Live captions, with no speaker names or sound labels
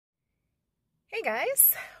Hey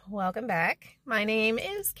guys, welcome back. My name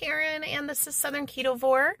is Karen and this is Southern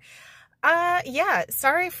Ketovore. Yeah,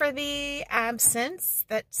 sorry for the absence.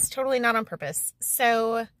 That's totally not on purpose.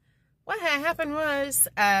 So what happened was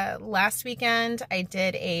last weekend I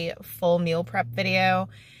did a full meal prep video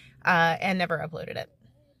and never uploaded it.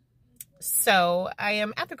 So I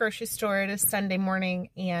am at the grocery store. It is Sunday morning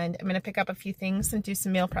and I'm going to pick up a few things and do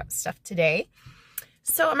some meal prep stuff today.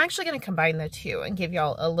 So I'm actually going to combine the two and give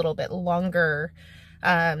y'all a little bit longer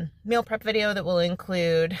meal prep video that will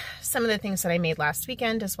include some of the things that I made last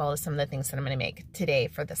weekend, as well as some of the things that I'm going to make today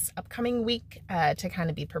for this upcoming week to kind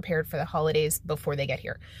of be prepared for the holidays before they get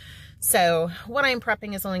here. So what I'm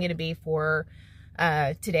prepping is only going to be for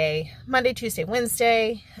today, Monday, Tuesday,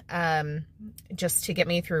 Wednesday, just to get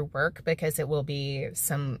me through work, because it will be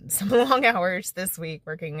some long hours this week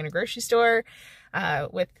working in a grocery store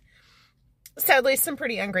with sadly some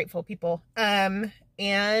pretty ungrateful people.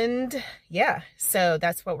 And yeah, so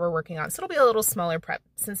that's what we're working on. So it'll be a little smaller prep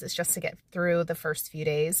since it's just to get through the first few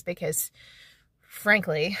days, because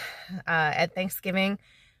frankly, at Thanksgiving,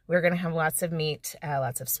 we're going to have lots of meat,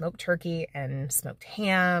 lots of smoked turkey and smoked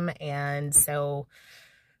ham. And so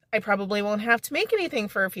I probably won't have to make anything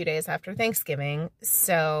for a few days after Thanksgiving.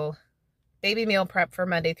 So baby meal prep for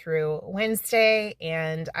Monday through Wednesday.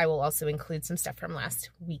 And I will also include some stuff from last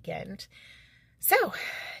weekend. So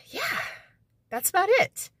yeah, that's about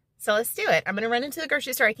it. So let's do it. I'm going to run into the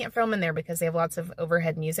grocery store. I can't film in there because they have lots of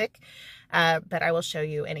overhead music, but I will show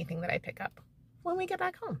you anything that I pick up when we get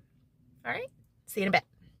back home. All right, see you in a bit.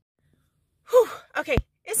 Whew, okay,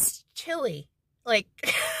 it's chilly. Like,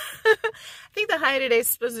 I think the high today is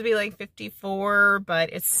supposed to be like 54,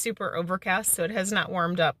 but it's super overcast, so it has not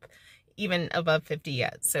warmed up even above 50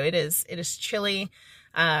 yet. So it is chilly.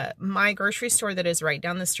 My grocery store that is right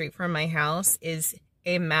down the street from my house is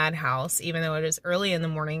a madhouse, even though it is early in the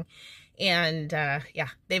morning. And yeah,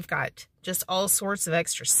 they've got just all sorts of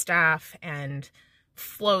extra staff and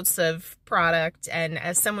floats of product. And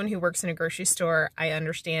as someone who works in a grocery store, I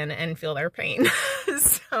understand and feel their pain.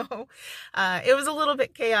 So it was a little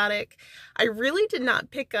bit chaotic. I really did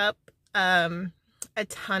not pick up a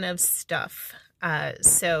ton of stuff.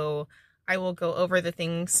 So I will go over the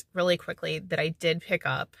things really quickly that I did pick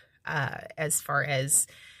up as far as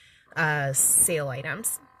sale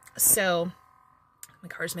items. So my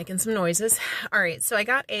car's making some noises. All right, so I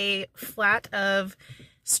got a flat of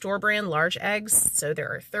store brand large eggs. So there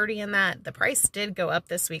are 30 in that. The price did go up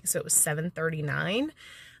this week, so it was $7.39.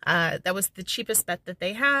 That was the cheapest bet that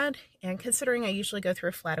they had. And considering I usually go through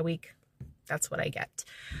a flat a week, that's what I get.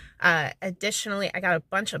 Additionally, I got a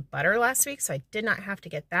bunch of butter last week, so I did not have to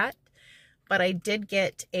get that. But I did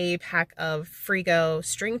get a pack of Frigo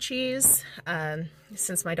string cheese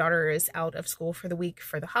since my daughter is out of school for the week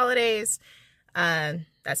for the holidays.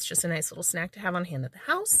 That's just a nice little snack to have on hand at the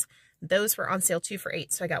house. Those were on sale 2 for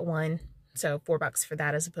 $8, so I got one. So $4 for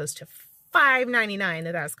that as opposed to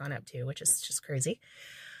 $5.99 that's gone up to, which is just crazy.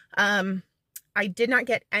 I did not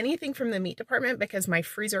get anything from the meat department because my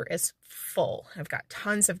freezer is full. I've got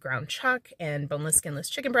tons of ground chuck and boneless, skinless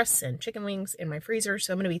chicken breasts and chicken wings in my freezer,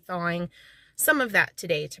 so I'm going to be thawing some of that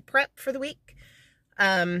today to prep for the week.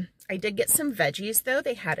 I did get some veggies though.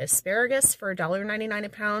 They had asparagus for $1.99 a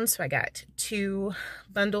pound, so I got 2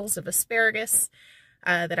 bundles of asparagus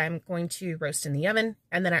that I'm going to roast in the oven.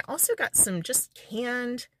 And then I also got some just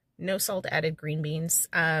canned, no salt added green beans.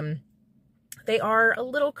 They are a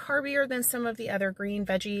little carbier than some of the other green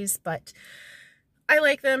veggies, but I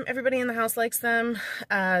like them. Everybody in the house likes them.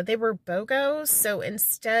 They were BOGOs, so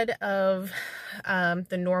instead of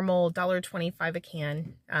the normal $1.25 a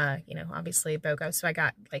can, you know, obviously BOGO, so I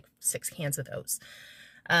got like 6 cans of those.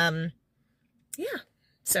 Yeah,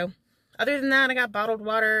 so other than that, I got bottled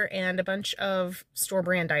water and a bunch of store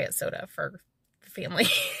brand diet soda for the family.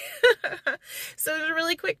 So it was a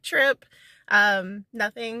really quick trip.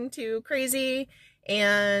 Nothing too crazy.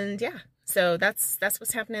 And yeah, so that's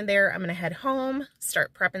what's happening there. I'm going to head home,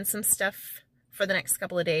 start prepping some stuff for the next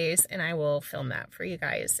couple of days, and I will film that for you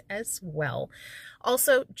guys as well.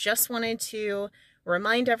 Also, just wanted to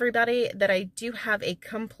remind everybody that I do have a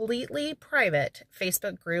completely private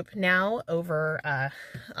Facebook group now over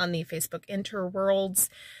on the Facebook interworlds.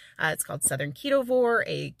 It's called Southern Ketovore,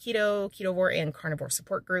 a keto, ketovore, and carnivore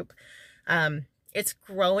support group. It's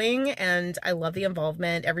growing and I love the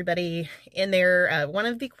involvement. Everybody in there, one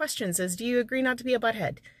of the questions is, do you agree not to be a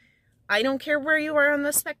butthead? I don't care where you are on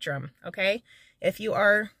the spectrum, okay? If you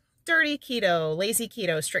are dirty keto, lazy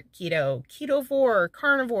keto, strict keto, ketovore,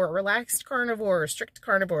 carnivore, relaxed carnivore, strict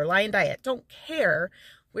carnivore, lion diet, don't care.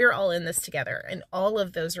 We're all in this together. And all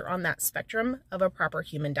of those are on that spectrum of a proper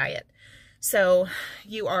human diet. So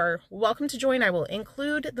you are welcome to join. I will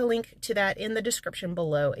include the link to that in the description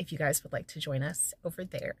below if you guys would like to join us over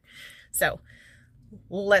there. So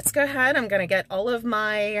let's go ahead. I'm going to get all of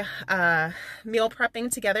my meal prepping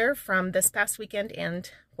together from this past weekend and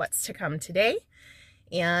what's to come today.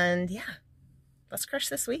 And yeah, let's crush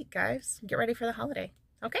this week, guys. Get ready for the holiday.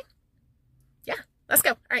 Okay? Yeah, let's go.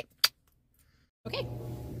 All right. Okay,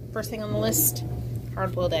 first thing on the list,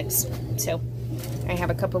 hard-boiled eggs. So I have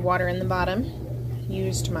a cup of water in the bottom,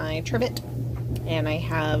 used my trivet, and I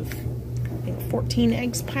have, I think, 14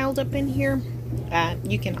 eggs piled up in here.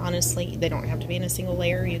 You can honestly, they don't have to be in a single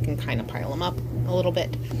layer. You can kind of pile them up a little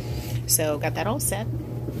bit. So got that all set.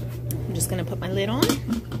 I'm just going to put my lid on,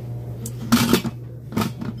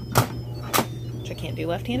 which I can't do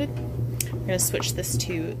left-handed. I'm going to switch this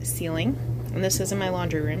to ceiling, and this is in my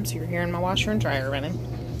laundry room, so you're hearing my washer and dryer running.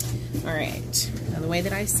 All right, now the way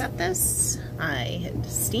that I set this, I hit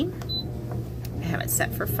steam. I have it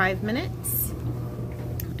set for 5 minutes.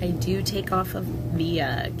 I do take off of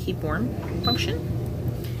the keep warm function,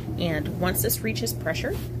 and once this reaches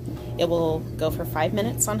pressure, it will go for 5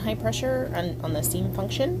 minutes on high pressure on the steam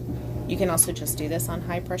function. You can also just do this on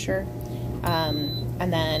high pressure,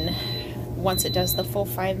 and then once it does the full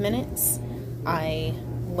 5 minutes, I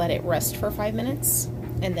let it rest for 5 minutes,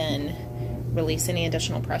 and then release any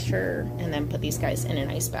additional pressure, and then put these guys in an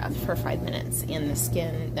ice bath for 5 minutes, and the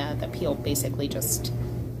skin, the peel basically just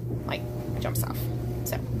like jumps off.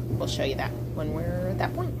 So we'll show you that when we're at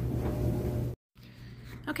that point.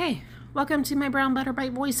 Okay, welcome to my brown butter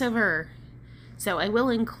bite voiceover. So I will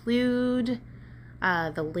include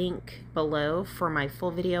the link below for my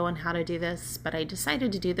full video on how to do this, but I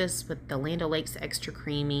decided to do this with the Land O'Lakes Extra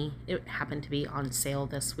Creamy. It happened to be on sale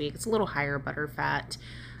this week. It's a little higher butter fat.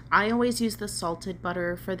 I always use the salted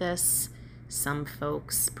butter for this. Some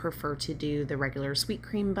folks prefer to do the regular sweet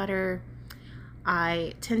cream butter.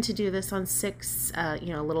 I tend to do this on 6, a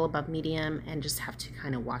little above medium, and just have to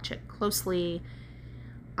kind of watch it closely.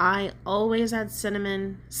 I always add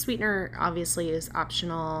cinnamon. Sweetener obviously is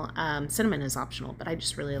optional. Cinnamon is optional, but I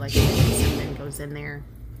just really like it when cinnamon goes in there.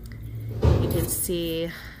 You can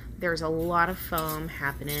see there's a lot of foam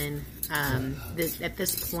happening. At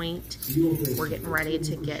this point, we're getting ready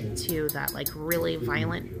to get to that like really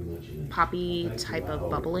violent poppy type of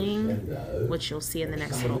bubbling, which you'll see in the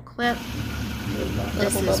next little clip.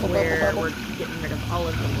 This is where we're getting rid of all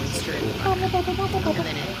of the moisture in the butter. And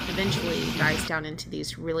then it eventually dies down into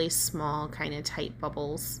these really small kind of tight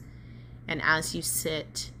bubbles. And as you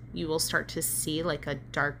sit, you will start to see like a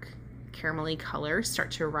dark caramelly color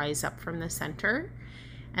start to rise up from the center.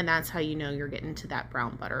 And that's how you know you're getting to that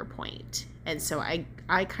brown butter point. And so I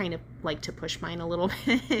kind of like to push mine a little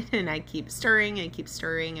bit, and I keep stirring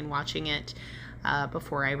and watching it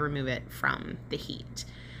before I remove it from the heat.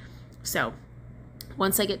 So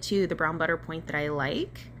once I get to the brown butter point that I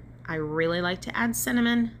really like to add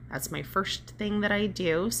cinnamon. That's my first thing that I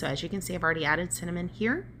do. So as you can see, I've already added cinnamon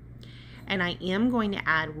here. And I am going to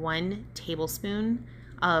add 1 tablespoon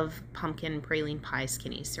of pumpkin praline pie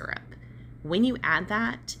skinny syrup. When you add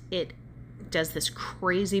that, it does this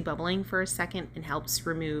crazy bubbling for a second and helps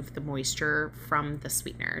remove the moisture from the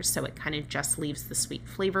sweeteners. So it kind of just leaves the sweet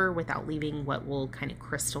flavor without leaving what will kind of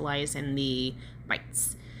crystallize in the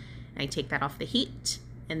bites. And I take that off the heat,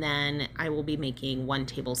 and then I will be making 1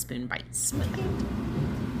 tablespoon bites with it.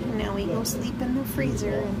 Now we go sleep in the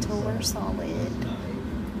freezer until we're solid.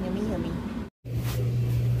 Yummy, yummy.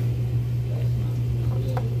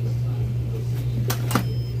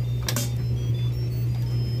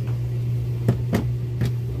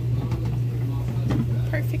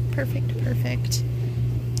 Perfect.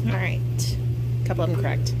 All right, a couple of them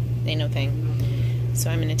cracked. Ain't no thing. So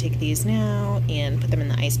I'm going to take these now and put them in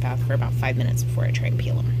the ice bath for about 5 minutes before I try and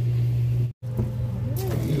peel them.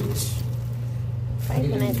 5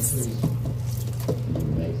 minutes.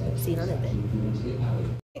 See you in a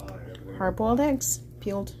bit. Hard-boiled eggs,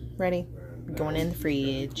 peeled, ready, going in the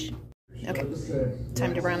fridge. Okay,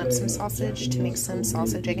 time to brown up some sausage to make some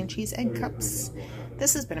sausage, egg, and cheese egg cups.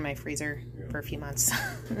 This has been in my freezer for a few months,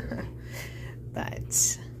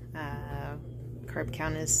 but carb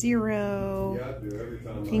count is 0.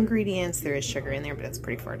 The ingredients, there is sugar in there, but it's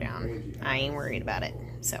pretty far down. I ain't worried about it.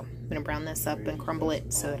 So I'm gonna brown this up and crumble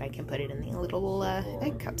it so that I can put it in the little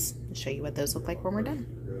egg cups and show you what those look like when we're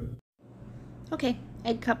done. Okay,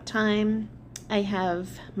 egg cup time. I have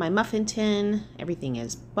my muffin tin. Everything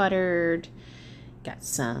is buttered. Got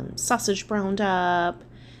some sausage browned up.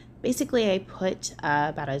 Basically, I put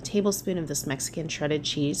about a tablespoon of this Mexican shredded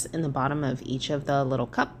cheese in the bottom of each of the little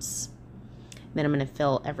cups. Then I'm going to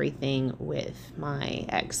fill everything with my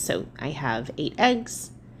eggs. So I have 8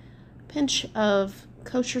 eggs, pinch of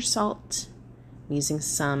kosher salt. I'm using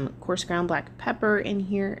some coarse ground black pepper in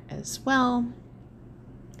here as well.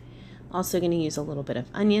 Also going to use a little bit of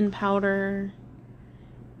onion powder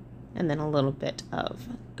and then a little bit of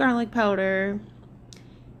garlic powder.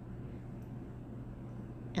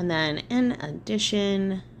 And then in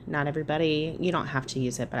addition, not everybody, you don't have to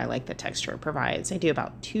use it, but I like the texture it provides. I do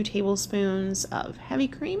about 2 tablespoons of heavy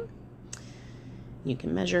cream. You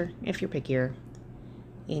can measure if you're pickier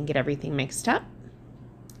and get everything mixed up.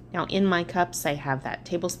 Now in my cups, I have that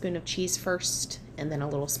tablespoon of cheese first, and then a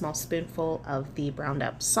little small spoonful of the browned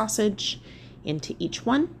up sausage into each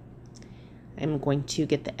one. I'm going to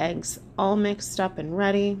get the eggs all mixed up and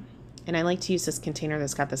ready. And I like to use this container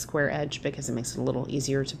that's got the square edge because it makes it a little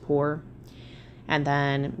easier to pour. And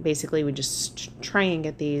then basically we just try and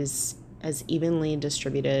get these as evenly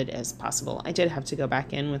distributed as possible. I did have to go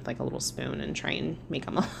back in with like a little spoon and try and make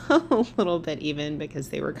them a little bit even because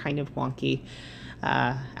they were kind of wonky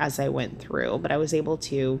as I went through. But I was able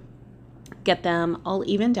to get them all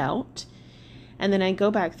evened out. And then I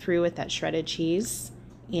go back through with that shredded cheese.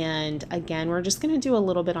 And again, we're just going to do a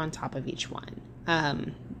little bit on top of each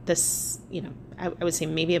one. This, you know, I would say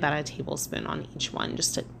maybe about a tablespoon on each one,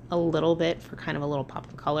 just a little bit for kind of a little pop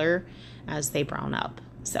of color as they brown up.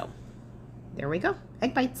 So there we go,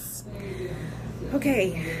 egg bites.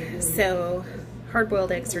 Okay, so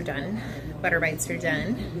hard-boiled eggs are done, butter bites are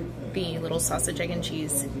done, the little sausage, egg, and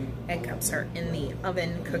cheese egg cups are in the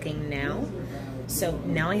oven cooking now. So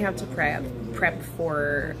now I have to prep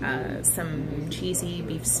for some cheesy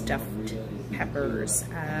beef stuffed peppers.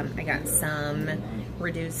 I got some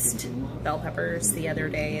reduced bell peppers the other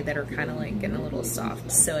day that are kind of like getting a little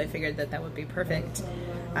soft, so I figured that that would be perfect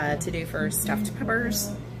to do for stuffed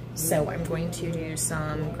peppers. So I'm going to do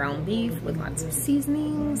some ground beef with lots of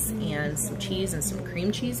seasonings and some cheese and some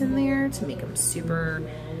cream cheese in there to make them super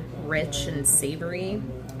rich and savory.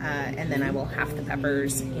 And then I will half the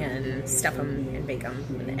peppers and stuff them and bake them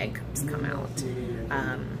when the egg cups come out.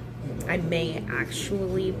 I may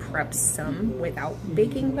actually prep some without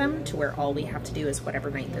baking them to where all we have to do is whatever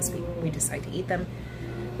night this week we decide to eat them,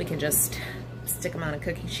 we can just stick them on a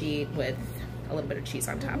cookie sheet with a little bit of cheese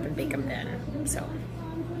on top and bake them then. So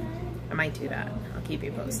I might do that. I'll keep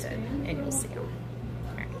you posted and you'll see them.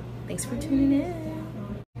 All right, thanks for tuning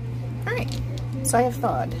in. All right, so I have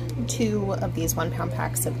thawed 2 of these 1-pound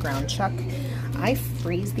packs of ground chuck. I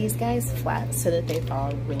freeze these guys flat so that they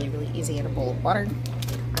thaw really, really easy in a bowl of water.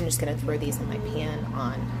 I'm just gonna throw these in my pan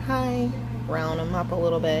on high, brown them up a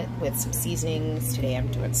little bit with some seasonings. Today I'm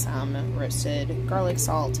doing some roasted garlic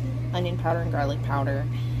salt, onion powder, and garlic powder.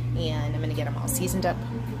 And I'm gonna get them all seasoned up,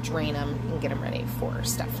 drain them, and get them ready for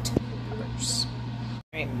stuffed peppers.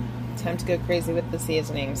 All right, time to go crazy with the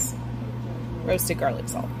seasonings. Roasted garlic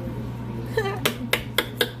salt.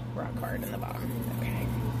 Rock hard in the bottom. Okay.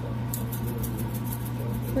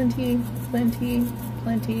 Plenty, plenty,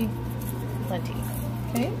 plenty, plenty.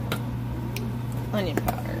 Okay. Onion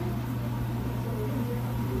powder.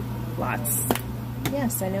 Lots.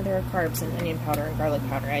 Yes, I know there are carbs in onion powder and garlic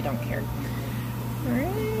powder. I don't care.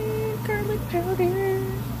 Alright, garlic powder.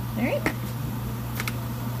 Alright.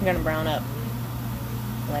 I'm gonna brown up.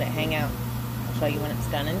 Let it hang out. I'll show you when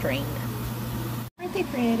it's done and drained. Aren't they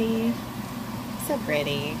pretty? So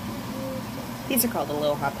pretty. These are called the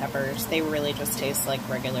little hot peppers. They really just taste like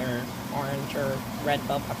regular orange or red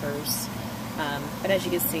bell peppers. But as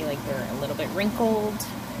you can see, like they're a little bit wrinkled,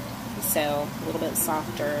 so a little bit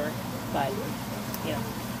softer, but you know,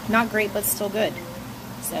 not great, but still good.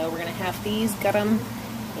 So we're gonna half these, gut them,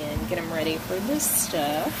 and get them ready for this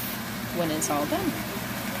stuff when it's all done.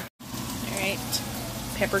 All right,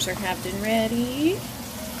 peppers are halved and ready.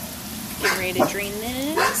 Getting ready to drain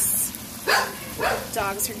this.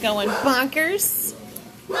 Dogs are going bonkers.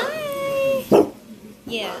 Hi.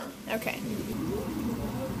 Yeah. Okay.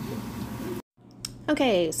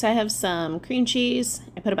 Okay, so I have some cream cheese.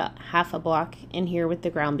 I put about half a block in here with the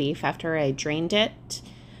ground beef after I drained it.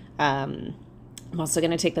 I'm also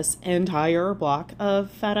going to take this entire block of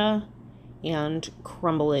feta and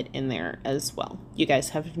crumble it in there as well. You guys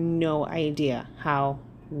have no idea how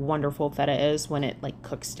wonderful feta is when it like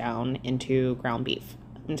cooks down into ground beef.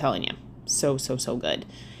 I'm telling you, so good.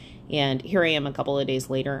 And here I am a couple of days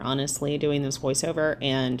later, honestly, doing this voiceover,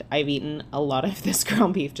 and I've eaten a lot of this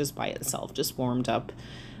ground beef just by itself, just warmed up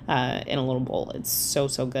in a little bowl. It's so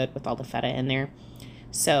good with all the feta in there.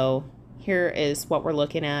 So here is what we're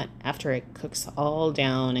looking at after it cooks all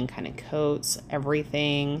down and kind of coats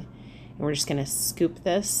everything. And we're just going to scoop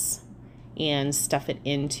this and stuff it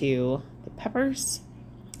into the peppers.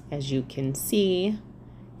 As you can see,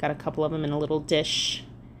 got a couple of them in a little dish.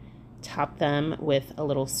 top them with a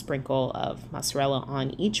little sprinkle of mozzarella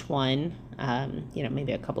on each one. You know,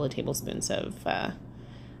 maybe a couple of tablespoons of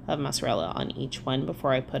mozzarella on each one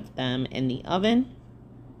before I put them in the oven.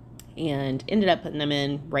 And ended up putting them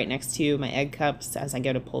in right next to my egg cups as I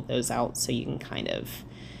go to pull those out, so you can kind of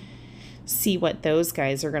see what those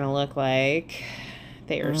guys are going to look like.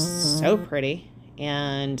 They are so pretty,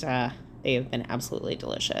 and they have been absolutely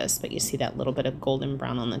delicious. But you see that little bit of golden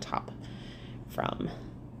brown on the top from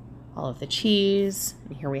all of the cheese.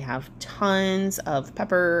 And here we have tons of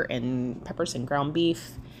peppers and ground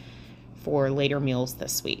beef for later meals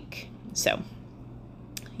this week. So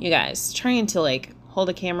you guys, trying to like hold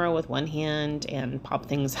a camera with one hand and pop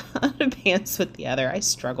things out of pans with the other, I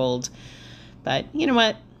struggled. But you know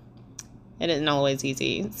what? It isn't always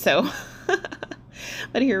easy. So,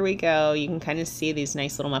 but here we go. You can kind of see these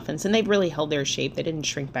nice little muffins, and they've really held their shape. They didn't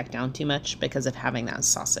shrink back down too much because of having that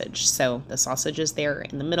sausage. So the sausage is there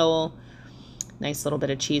in the middle, nice little bit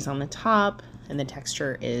of cheese on the top, and the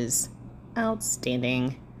texture is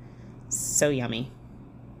outstanding. So yummy.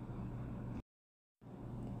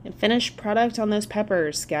 And finished product on those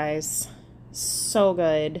peppers, guys. So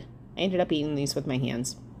good. I ended up eating these with my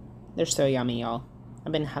hands. They're so yummy, y'all.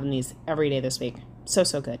 I've been having these every day this week. So,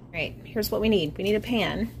 so good. All right, here's what we need. We need a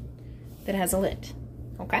pan that has a lid,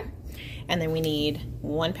 okay? And then we need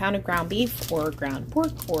 1 pound of ground beef or ground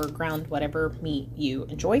pork or ground whatever meat you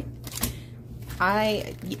enjoy.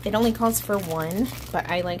 It only calls for 1, but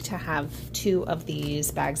I like to have 2 of these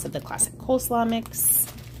bags of the classic coleslaw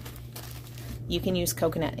mix. You can use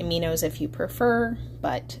coconut aminos if you prefer,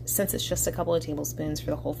 but since it's just a couple of tablespoons for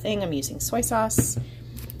the whole thing, I'm using soy sauce.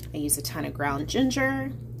 I use a ton of ground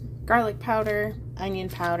ginger, garlic powder, onion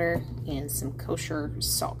powder, and some kosher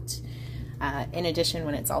salt. In addition,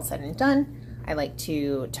 when it's all said and done, I like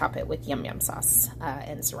to top it with yum yum sauce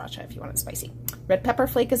and sriracha if you want it spicy. Red pepper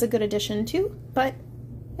flake is a good addition too, but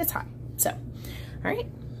it's hot. So, all right,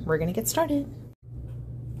 we're gonna get started.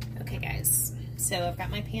 Okay guys, so I've got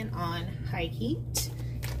my pan on high heat,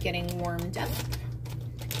 getting warmed up,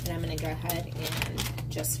 and I'm gonna go ahead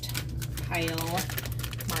and just pile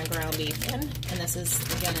my ground beef in. And this is,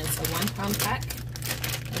 again, it's a 1 pound pack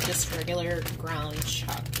of just regular ground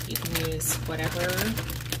chuck. You can use whatever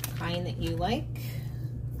kind that you like.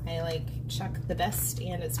 I like chuck the best,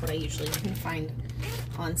 and it's what I usually can find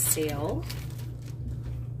on sale,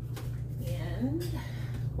 and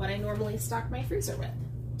what I normally stock my freezer with.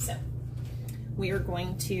 So we are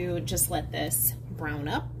going to just let this brown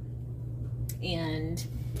up and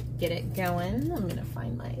get it going. I'm gonna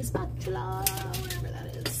find my spatula, wherever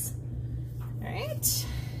that is. All right,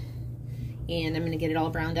 and I'm gonna get it all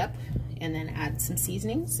browned up and then add some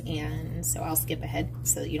seasonings. And so I'll skip ahead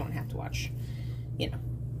so that you don't have to watch, you know,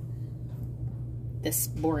 this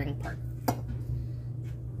boring part.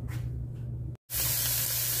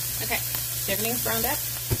 Okay, so everything's browned up,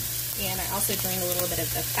 and I also drained a little bit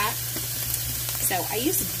of the fat. So I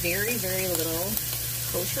use very, very little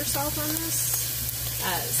kosher salt on this.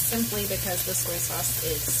 Simply because the soy sauce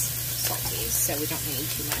is salty, so we don't need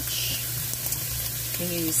too much. You can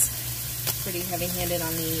use pretty heavy-handed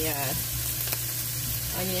on the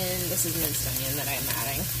onion. This is minced onion that I'm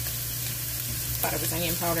adding. Thought it was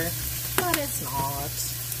onion powder, but it's not.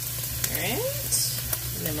 Alright,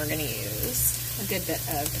 and then we're going to use a good bit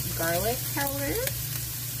of garlic powder.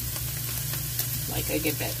 Like a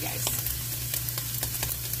good bit, guys.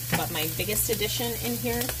 But my biggest addition in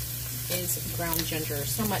here is ground ginger,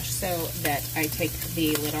 so much so that I take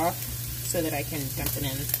the lid off so that I can dump it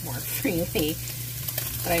in more freely.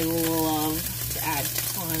 But I love to add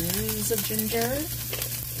tons of ginger.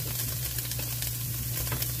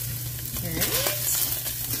 Alright.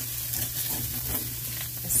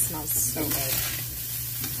 It smells so good.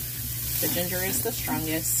 The ginger is the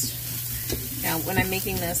strongest. Now, when I'm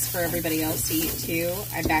making this for everybody else to eat too,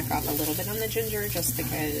 I back off a little bit on the ginger just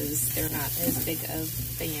because they're not as big of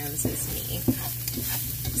fans as me.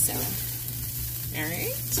 So,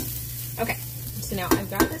 alright. Okay, so now I've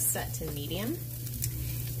got this set to medium,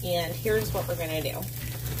 and here's what we're going to do.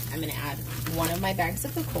 I'm going to add 1 of my bags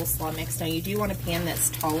of the coleslaw mix. Now, you do want a pan that's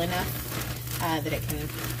tall enough that it can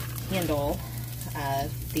handle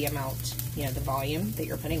the amount, you know, the volume that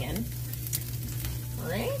you're putting in.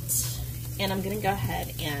 Alright. And I'm going to go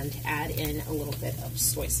ahead and add in a little bit of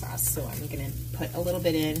soy sauce. So I'm going to put a little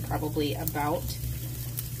bit in, probably about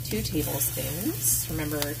 2 tablespoons.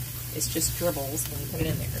 Remember, it's just dribbles when you put it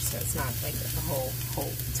in there, so it's not like a whole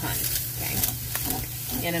ton, okay?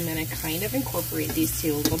 And I'm going to kind of incorporate these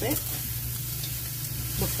 2 a little bit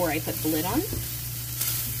before I put the lid on.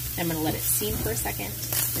 I'm going to let it steam for a second,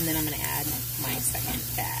 and then I'm going to add my second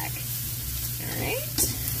bag. All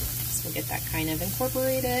right. So we'll get that kind of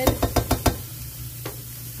incorporated. And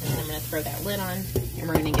then I'm going to throw that lid on, and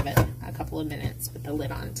we're going to give it a couple of minutes with the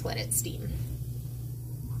lid on to let it steam.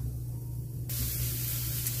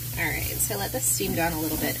 All right, so let this steam down a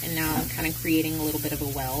little bit, and now I'm kind of creating a little bit of a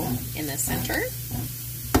well in the center.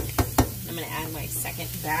 I'm going to add my second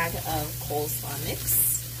bag of coleslaw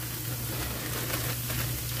mix.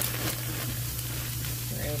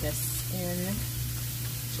 Throw this in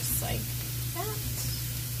just like that.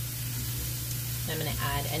 I'm going to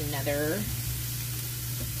add another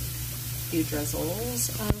few drizzles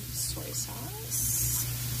of soy sauce.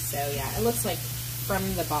 So yeah, it looks like from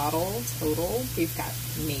the bottle total, we've got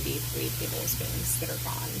maybe 3 tablespoons that are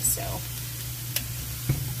gone, so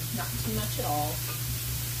not too much at all.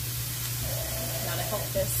 Now to help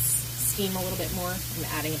this steam a little bit more, I'm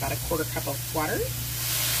adding about a 1/4 cup of water.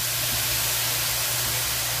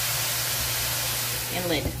 And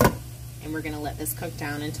lid. And we're going to let this cook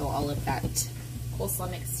down until all of that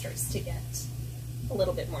coleslaw mix starts to get a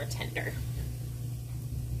little bit more tender.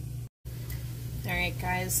 Alright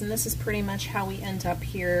guys, and this is pretty much how we end up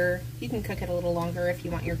here. You can cook it a little longer if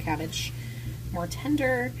you want your cabbage more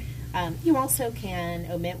tender. You also can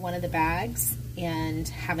omit one of the bags and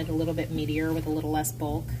have it a little bit meatier with a little less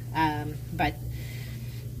bulk. But,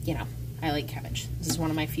 you know, I like cabbage. This is one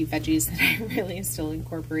of my few veggies that I really still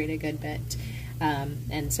incorporate a good bit.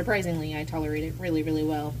 And surprisingly, I tolerate it really, really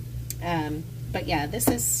well. But yeah, this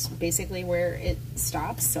is basically where it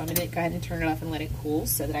stops. So I'm going to go ahead and turn it off and let it cool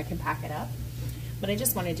so that I can pack it up. But I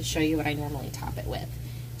just wanted to show you what I normally top it with.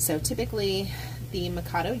 So typically the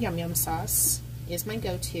Mikado Yum Yum sauce is my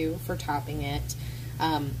go-to for topping it.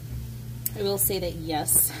 I will say that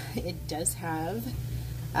yes, it does have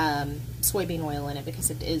soybean oil in it because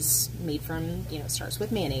it is made from, you know, starts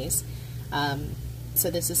with mayonnaise. So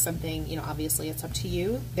this is something, you know, obviously it's up to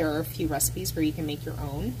you. There are a few recipes where you can make your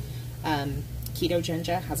own. Keto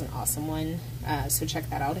Ginger has an awesome one, so check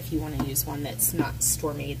that out if you want to use one that's not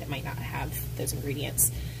store-made, that might not have those ingredients.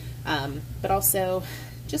 But also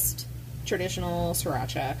just traditional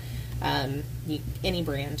sriracha, any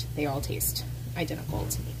brand, they all taste identical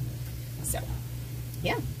to me. So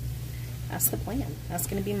yeah, that's the plan. That's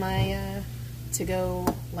going to be my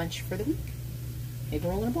to-go lunch for the week. Egg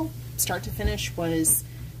roll in a bowl. Start to finish was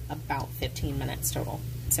about 15 minutes total,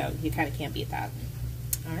 so you kind of can't beat that.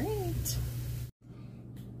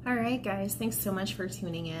 All right guys, thanks so much for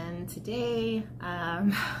tuning in today.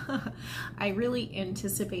 I really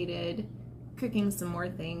anticipated cooking some more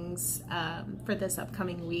things for this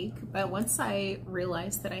upcoming week, but once I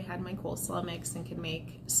realized that I had my coleslaw mix and could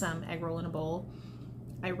make some egg roll in a bowl,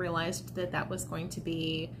 I realized that that was going to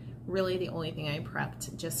be really the only thing I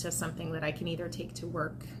prepped, just as something that I can either take to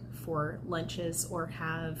work for lunches or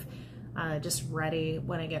have just ready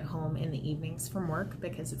when I get home in the evenings from work,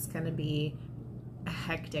 because it's going to be a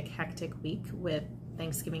hectic week with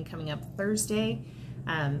Thanksgiving coming up Thursday.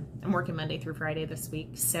 I'm working Monday through Friday this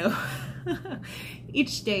week, so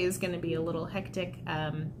each day is going to be a little hectic,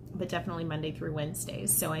 but definitely Monday through Wednesday.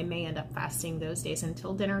 So I may end up fasting those days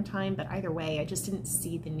until dinner time, but either way, I just didn't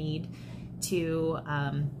see the need to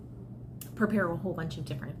prepare a whole bunch of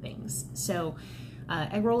different things. So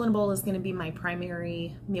egg roll in a bowl is going to be my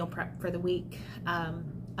primary meal prep for the week.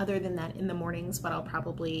 Other than that, in the mornings, what I'll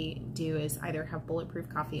probably do is either have bulletproof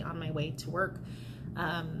coffee on my way to work,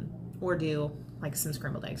 or do like some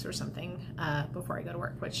scrambled eggs or something before I go to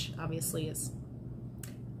work, which obviously is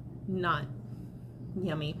not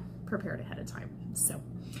yummy prepared ahead of time. So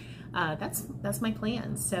that's my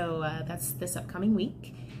plan. So that's this upcoming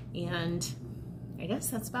week, and I guess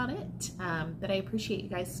that's about it. But I appreciate you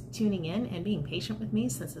guys tuning in and being patient with me,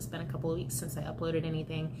 since it's been a couple of weeks since I uploaded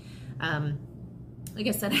anything. Like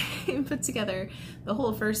I said, I put together the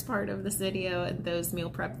whole first part of this video and those meal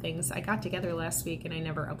prep things I got together last week, and I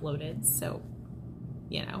never uploaded. So,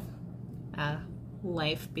 you know,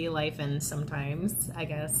 life be lifing sometimes, I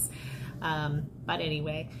guess. But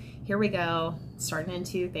anyway, here we go, starting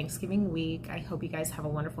into Thanksgiving week. I hope you guys have a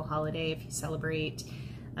wonderful holiday if you celebrate.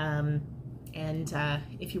 And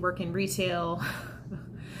if you work in retail,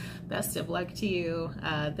 best of luck to you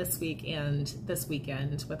this week and this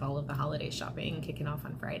weekend with all of the holiday shopping kicking off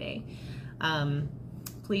on Friday.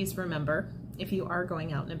 Please remember, if you are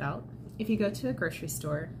going out and about, if you go to a grocery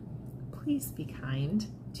store, please be kind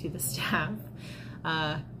to the staff.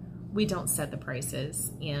 We don't set the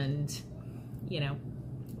prices, and you know,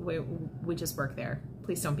 we just work there.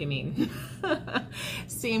 Please don't be mean.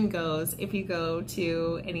 Same goes if you go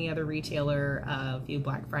to any other retailer, if you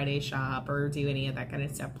Black Friday shop or do any of that kind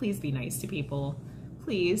of stuff. Please be nice to people.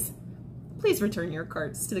 Please return your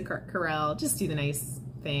carts to the cart corral. Just do the nice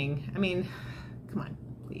thing. I mean, come on,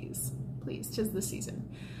 please, please, 'tis the season.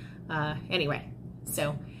 Anyway,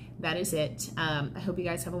 so that is it. I hope you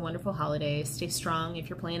guys have a wonderful holiday. Stay strong if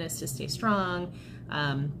your plan is to stay strong.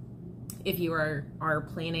 If you are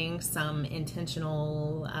planning some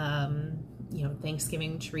intentional,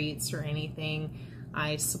 Thanksgiving treats or anything,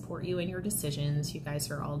 I support you in your decisions. You guys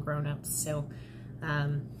are all grown-ups, so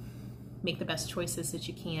make the best choices that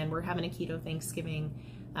you can. We're having a keto Thanksgiving,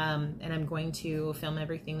 and I'm going to film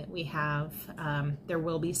everything that we have. There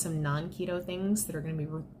will be some non-keto things that are going to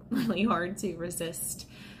be really hard to resist,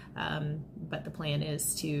 but the plan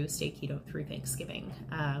is to stay keto through Thanksgiving.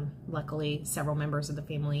 Luckily, several members of the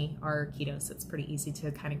family are keto, so it's pretty easy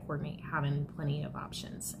to kind of coordinate having plenty of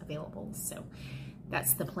options available. So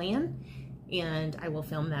that's the plan, and I will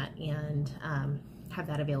film that and have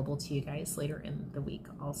that available to you guys later in the week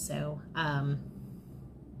also.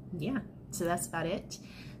 Yeah, so that's about it.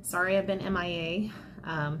 Sorry I've been MIA.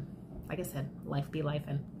 Like I said, life be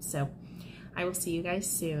lifing. So I will see you guys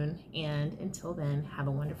soon, and until then, have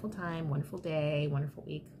a wonderful time, wonderful day, wonderful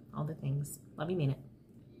week, all the things. Love you, mean it.